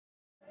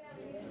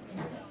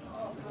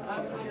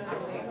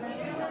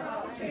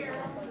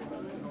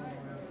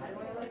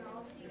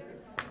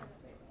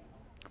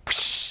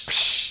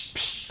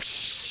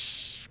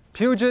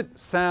Puget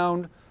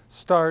Sound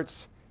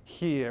starts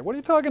here. What are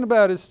you talking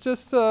about? It's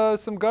just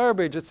some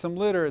garbage, it's some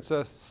litter, it's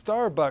a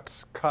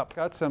Starbucks cup,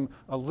 got some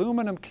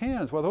aluminum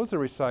cans. Well, those are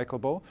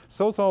recyclable.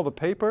 So's all the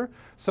paper,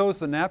 so's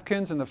the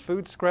napkins and the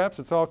food scraps,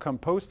 it's all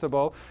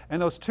compostable. And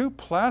those two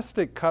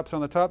plastic cups on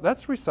the top,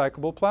 that's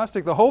recyclable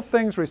plastic. The whole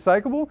thing's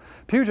recyclable?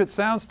 Puget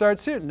Sound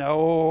starts here?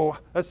 No,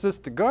 that's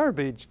just a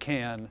garbage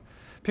can.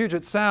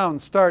 Puget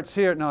Sound starts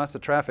here. No, that's a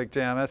traffic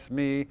jam, that's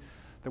me.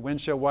 The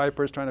windshield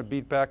wipers trying to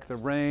beat back the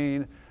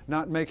rain,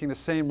 not making the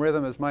same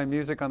rhythm as my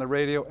music on the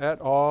radio at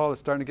all. It's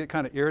starting to get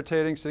kind of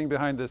irritating sitting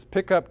behind this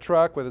pickup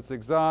truck with its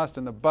exhaust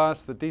and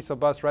the diesel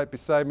bus right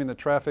beside me, and the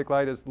traffic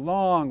light is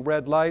long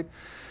red light.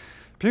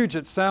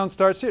 Puget Sound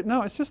starts here.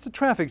 No, it's just a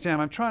traffic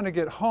jam. I'm trying to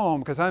get home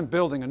because I'm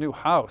building a new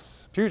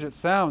house. Puget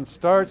Sound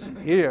starts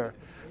here.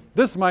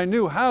 This is my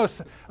new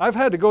house. I've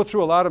had to go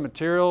through a lot of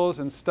materials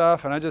and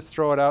stuff, and I just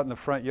throw it out in the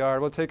front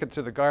yard. We'll take it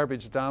to the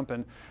garbage dump,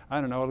 and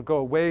I don't know, it'll go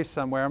away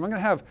somewhere. I'm going to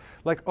have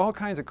like all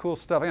kinds of cool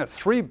stuff. I have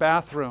 3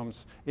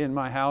 bathrooms in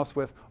my house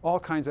with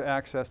all kinds of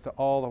access to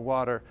all the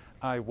water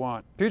I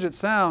want. Puget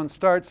Sound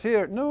starts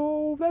here.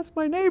 No, that's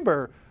my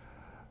neighbor.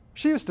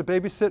 She used to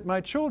babysit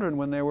my children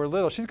when they were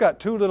little. She's got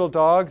 2 little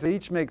dogs. They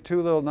each make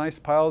 2 little nice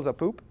piles of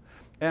poop.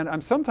 And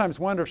I'm sometimes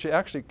wonder if she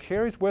actually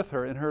carries with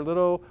her in her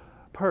little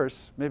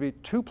purse maybe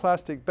 2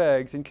 plastic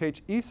bags in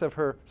case each of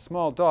her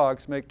small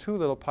dogs make 2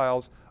 little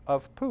piles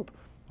of poop.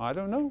 I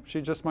don't know.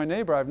 She's just my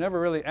neighbor. I've never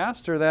really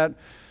asked her that.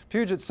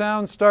 Puget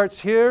Sound starts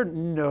here.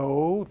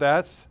 No,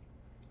 that's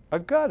a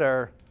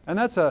gutter. And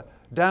that's a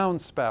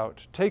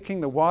downspout,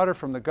 taking the water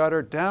from the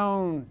gutter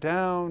down,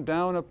 down,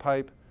 down a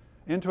pipe,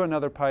 into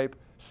another pipe,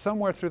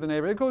 somewhere through the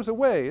neighborhood. It goes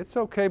away. It's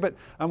okay, but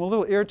I'm a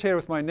little irritated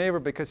with my neighbor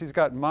because he's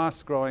got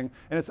moss growing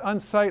and it's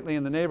unsightly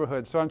in the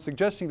neighborhood. So I'm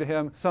suggesting to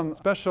him some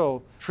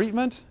special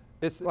treatment.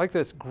 It's like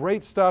this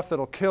great stuff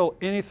that'll kill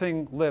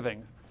anything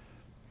living.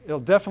 It'll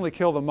definitely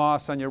kill the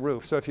moss on your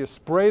roof. So if you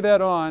spray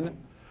that on,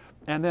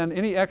 and then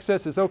any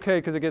excess is okay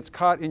because it gets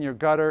caught in your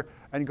gutter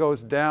and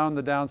goes down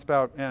the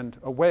downspout and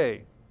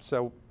away.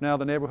 So now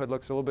the neighborhood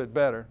looks a little bit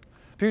better.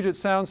 Puget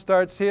Sound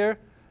starts here.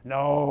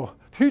 No,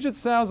 Puget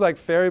Sound's like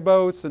ferry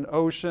boats and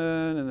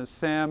ocean and the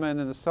salmon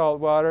and the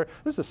salt water.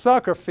 This is a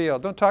soccer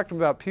field. Don't talk to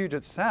me about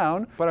Puget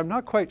Sound, but I'm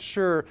not quite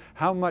sure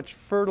how much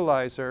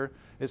fertilizer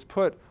is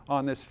put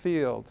on this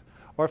field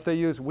or if they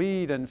use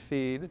weed and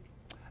feed.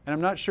 And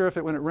I'm not sure if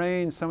when it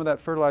rains, some of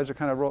that fertilizer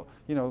kind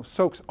of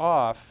soaks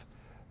off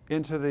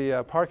into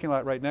the parking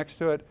lot right next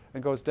to it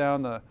and goes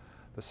down the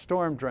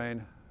storm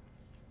drain.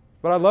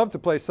 But I love to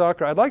play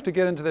soccer. I'd like to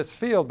get into this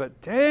field,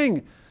 but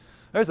dang!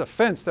 There's a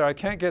fence there I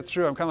can't get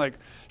through. I'm kind of like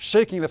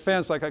shaking the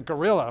fence like a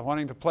gorilla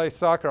wanting to play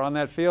soccer on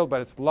that field,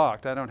 but it's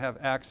locked. I don't have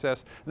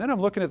access. And then I'm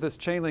looking at this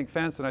chain link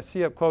fence and I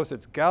see up close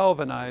it's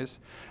galvanized,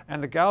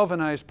 and the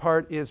galvanized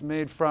part is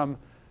made from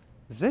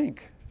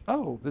zinc.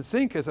 Oh, the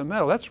zinc is a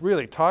metal. That's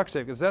really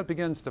toxic because that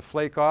begins to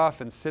flake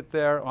off and sit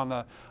there on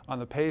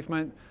the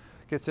pavement,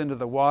 gets into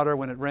the water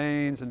when it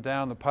rains and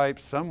down the pipe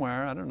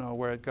somewhere. I don't know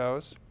where it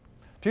goes.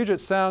 Puget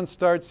Sound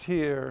starts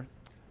here.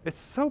 It's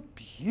so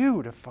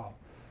beautiful.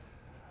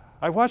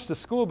 I watched the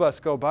school bus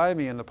go by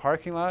me in the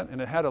parking lot, and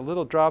it had a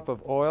little drop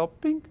of oil,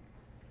 bing.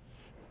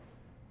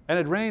 And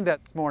it rained that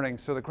morning,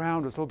 so the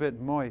ground was a little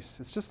bit moist.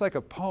 It's just like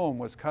a poem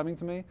was coming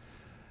to me. It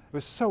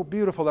was so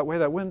beautiful that way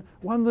that when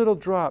one little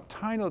drop,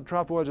 tiny little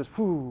drop of oil just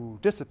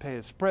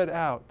dissipated, spread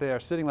out there,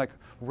 sitting like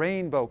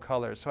rainbow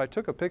colors. So I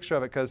took a picture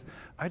of it because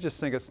I just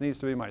think it needs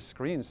to be my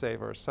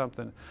screensaver or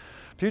something.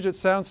 Puget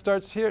Sound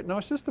starts here. No,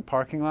 it's just the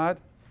parking lot.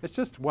 It's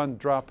just one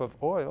drop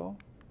of oil.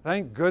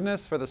 Thank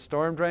goodness for the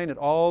storm drain. It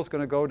all is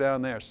going to go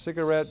down there.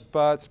 Cigarette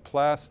butts,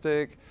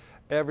 plastic,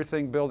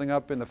 everything building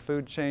up in the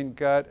food chain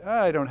gut.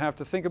 I don't have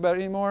to think about it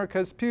anymore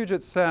because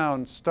Puget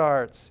Sound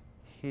starts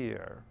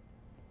here.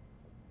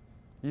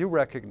 You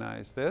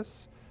recognize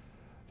this.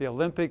 The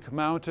Olympic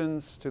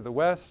Mountains to the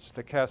west,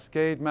 the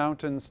Cascade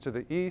Mountains to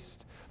the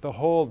east, the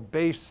whole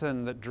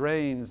basin that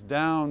drains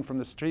down from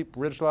the steep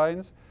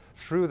ridgelines,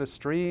 through the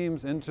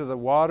streams, into the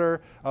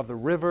water of the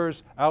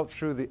rivers, out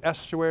through the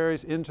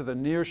estuaries, into the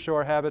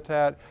nearshore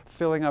habitat,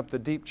 filling up the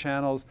deep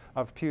channels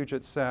of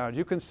Puget Sound.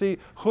 You can see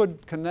Hood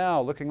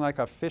Canal looking like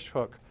a fish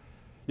hook.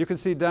 You can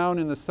see down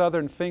in the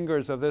southern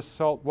fingers of this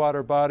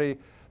saltwater body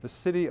the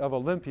city of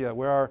Olympia,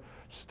 where our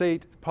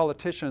state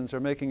politicians are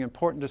making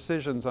important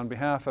decisions on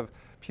behalf of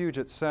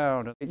Puget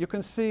Sound. You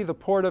can see the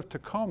port of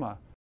Tacoma.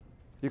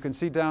 You can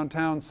see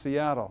downtown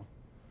Seattle.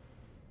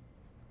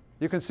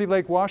 You can see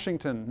Lake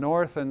Washington,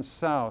 north and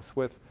south,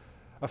 with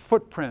a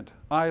footprint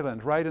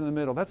island right in the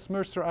middle. That's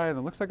Mercer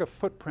Island. Looks like a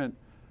footprint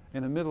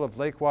in the middle of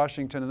Lake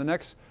Washington. And the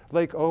next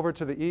lake over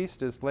to the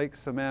east is Lake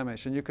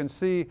Sammamish. And you can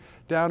see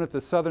down at the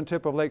southern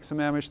tip of Lake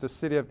Sammamish, the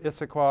city of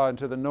Issaquah, and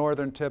to the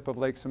northern tip of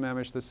Lake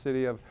Sammamish, the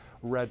city of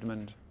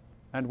Redmond.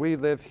 And we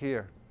live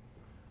here.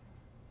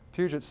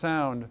 Puget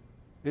Sound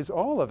is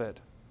all of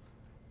it.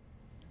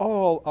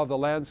 All of the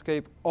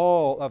landscape,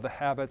 all of the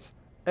habits,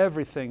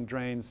 everything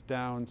drains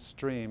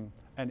downstream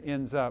and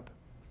ends up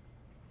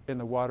in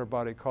the water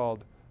body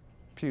called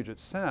Puget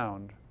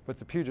Sound. But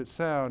the Puget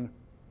Sound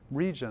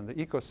region, the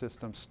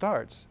ecosystem,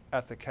 starts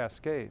at the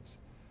Cascades.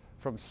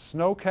 From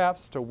snow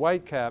caps to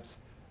white caps,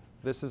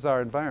 this is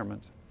our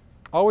environment.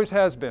 Always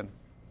has been.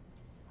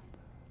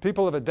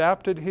 People have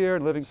adapted here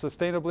and living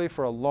sustainably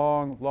for a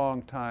long,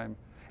 long time.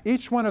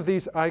 Each one of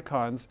these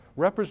icons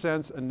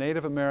represents a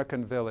Native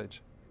American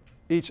village.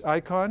 Each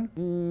icon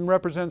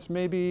represents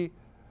maybe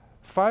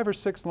 5 or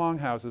 6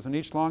 longhouses. In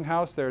each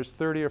longhouse there's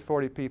 30 or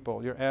 40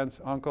 people. Your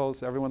aunts,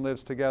 uncles, everyone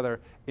lives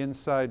together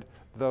inside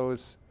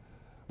those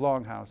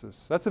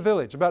longhouses. That's a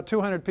village, about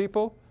 200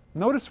 people.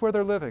 Notice where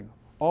they're living,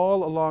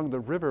 all along the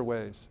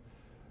riverways.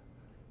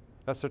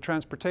 That's their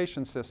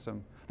transportation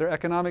system. Their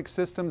economic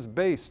system's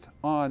based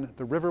on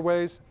the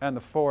riverways and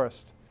the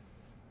forest.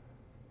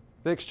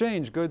 They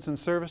exchange goods and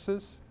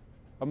services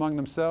among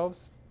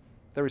themselves.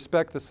 They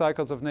respect the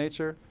cycles of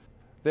nature.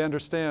 They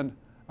understand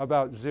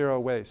about zero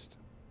waste.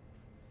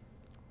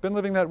 Been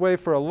living that way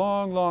for a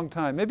long, long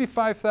time, maybe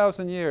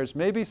 5,000 years,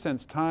 maybe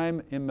since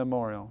time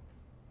immemorial.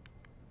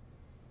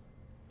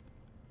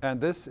 And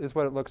this is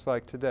what it looks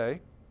like today.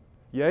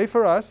 Yay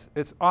for us,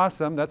 it's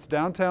awesome. That's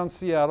downtown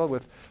Seattle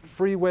with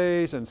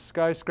freeways and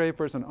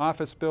skyscrapers and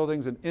office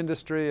buildings and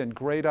industry and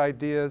great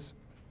ideas.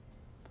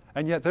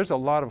 And yet there's a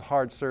lot of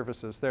hard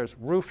surfaces. There's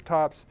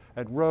rooftops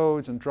and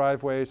roads and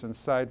driveways and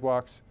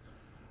sidewalks.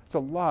 It's a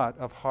lot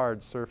of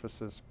hard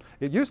surfaces.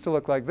 It used to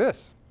look like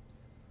this.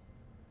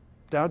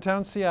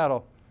 Downtown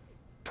Seattle,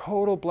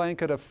 total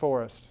blanket of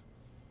forest.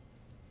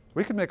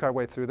 We could make our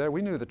way through there.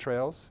 We knew the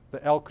trails,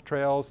 the elk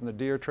trails and the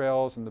deer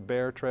trails and the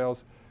bear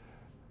trails.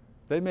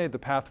 They made the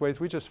pathways.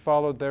 We just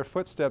followed their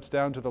footsteps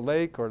down to the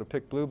lake or to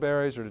pick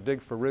blueberries or to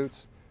dig for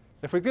roots.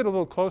 If we get a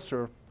little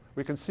closer,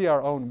 we can see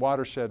our own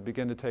watershed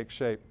begin to take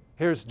shape.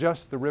 Here's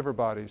just the river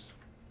bodies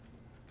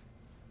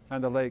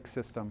and the lake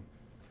system.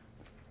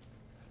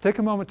 Take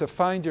a moment to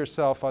find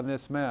yourself on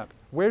this map.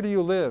 Where do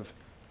you live?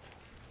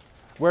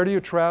 Where do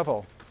you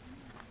travel?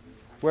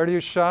 Where do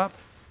you shop?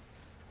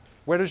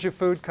 Where does your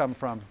food come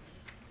from?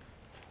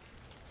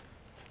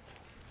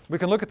 We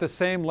can look at the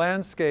same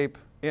landscape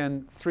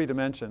in 3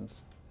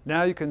 dimensions.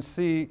 Now you can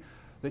see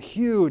the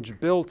huge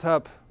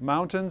built-up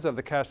mountains of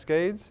the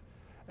Cascades,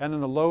 and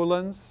then the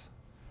lowlands.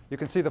 You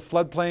can see the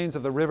floodplains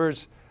of the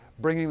rivers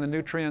bringing the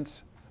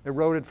nutrients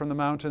eroded from the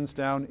mountains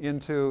down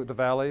into the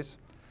valleys.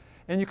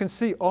 And you can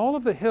see all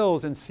of the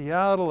hills in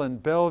Seattle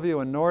and Bellevue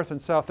and north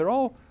and south. They're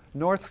all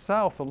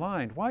north-south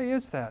aligned. Why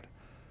is that?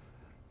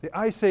 The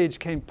Ice Age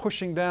came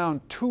pushing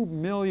down 2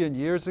 million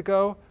years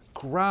ago,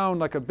 ground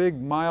like a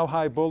big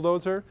mile-high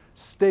bulldozer,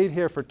 stayed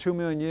here for 2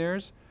 million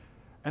years,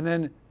 and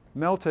then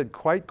melted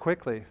quite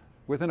quickly.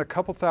 Within a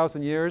couple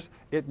thousand years,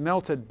 it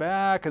melted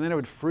back, and then it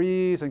would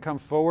freeze and come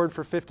forward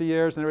for 50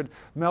 years, and it would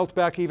melt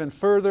back even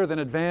further, then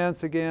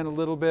advance again a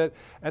little bit,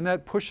 and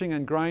that pushing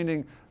and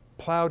grinding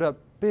plowed up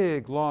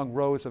big, long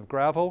rows of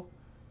gravel,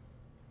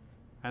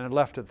 and it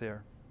left it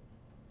there.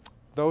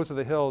 Those are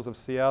the hills of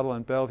Seattle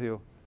and Bellevue.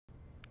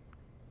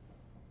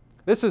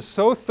 This is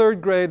so 3rd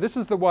grade. This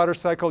is the water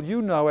cycle.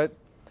 You know it.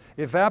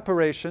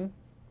 Evaporation,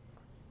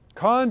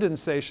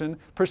 condensation,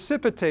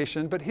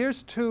 precipitation. But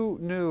here's 2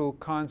 new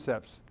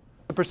concepts.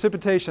 The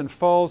precipitation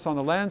falls on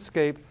the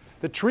landscape.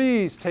 The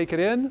trees take it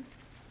in.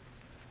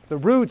 The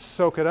roots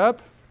soak it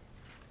up.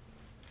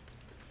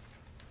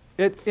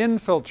 It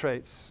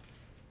infiltrates.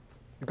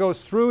 It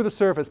goes through the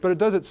surface, but it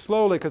does it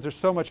slowly because there's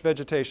so much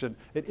vegetation.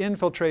 It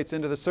infiltrates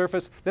into the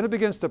surface. Then it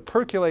begins to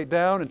percolate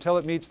down until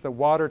it meets the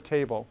water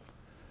table.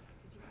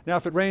 Now,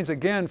 if it rains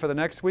again for the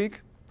next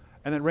week,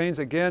 and it rains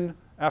again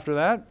after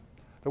that,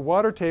 the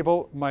water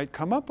table might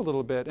come up a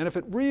little bit. And if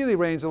it really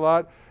rains a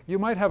lot, you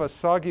might have a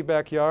soggy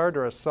backyard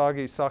or a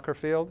soggy soccer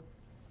field.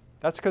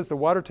 That's because the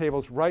water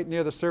table's right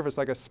near the surface,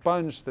 like a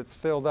sponge that's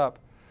filled up.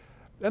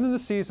 And then the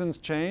seasons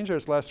change,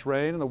 there's less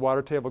rain, and the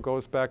water table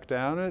goes back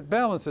down, and it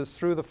balances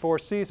through the 4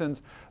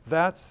 seasons.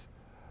 That's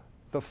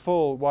the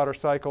full water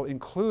cycle,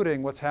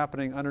 including what's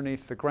happening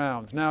underneath the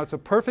ground. Now, it's a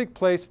perfect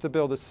place to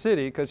build a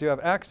city because you have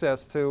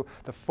access to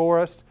the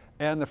forest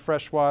and the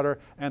fresh water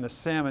and the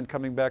salmon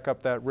coming back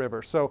up that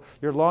river. So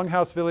your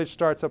Longhouse Village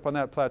starts up on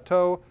that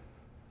plateau,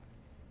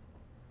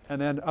 and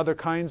then other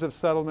kinds of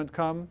settlement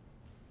come,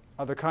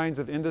 other kinds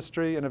of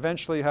industry, and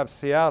eventually you have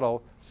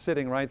Seattle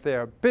sitting right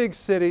there. Big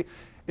city.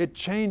 It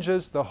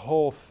changes the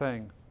whole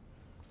thing.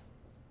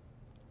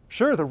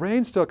 Sure, the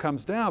rain still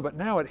comes down, but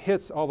now it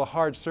hits all the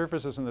hard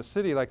surfaces in the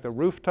city, like the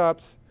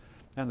rooftops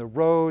and the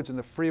roads and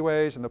the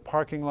freeways and the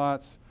parking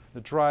lots, the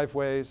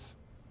driveways.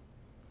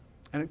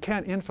 And it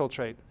can't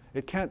infiltrate.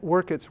 It can't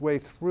work its way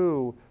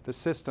through the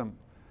system.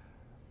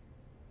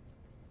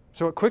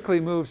 So it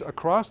quickly moves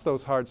across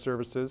those hard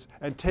surfaces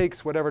and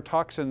takes whatever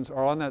toxins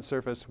are on that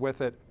surface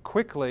with it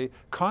quickly,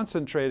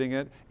 concentrating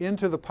it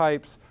into the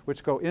pipes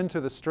which go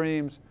into the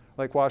streams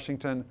like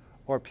Washington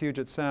or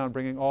Puget Sound,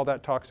 bringing all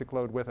that toxic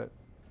load with it.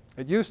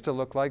 It used to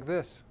look like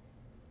this,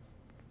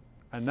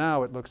 and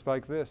now it looks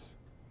like this.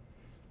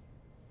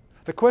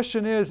 The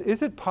question is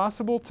it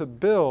possible to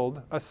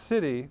build a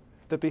city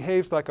that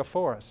behaves like a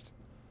forest?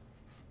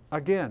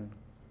 Again,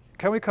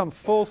 Can we come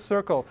full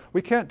circle?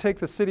 We can't take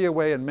the city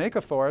away and make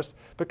a forest,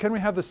 but can we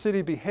have the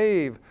city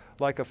behave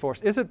like a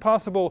forest? Is it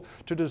possible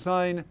to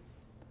design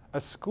a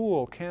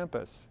school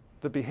campus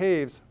that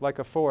behaves like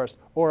a forest,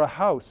 or a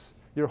house,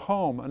 your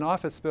home, an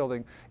office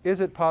building? Is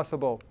it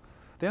possible?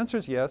 The answer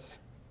is yes.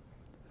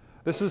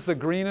 This is the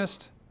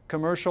greenest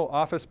commercial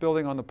office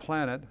building on the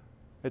planet.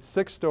 It's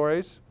 6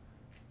 stories,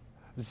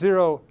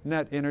 0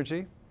 net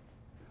energy,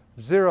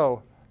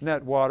 0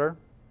 net water,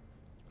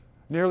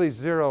 nearly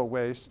 0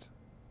 waste,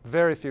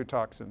 very few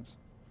toxins.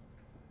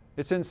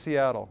 It's in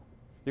Seattle.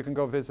 You can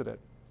go visit it.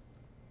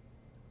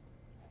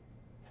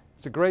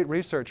 It's a great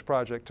research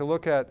project to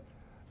look at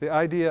the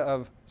idea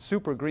of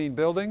super green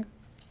building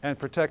and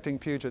protecting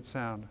Puget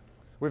Sound.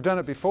 We've done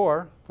it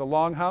before, the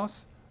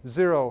Longhouse,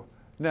 0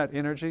 net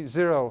energy,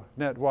 0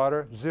 net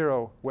water,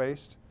 0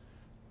 waste.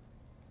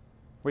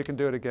 We can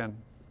do it again.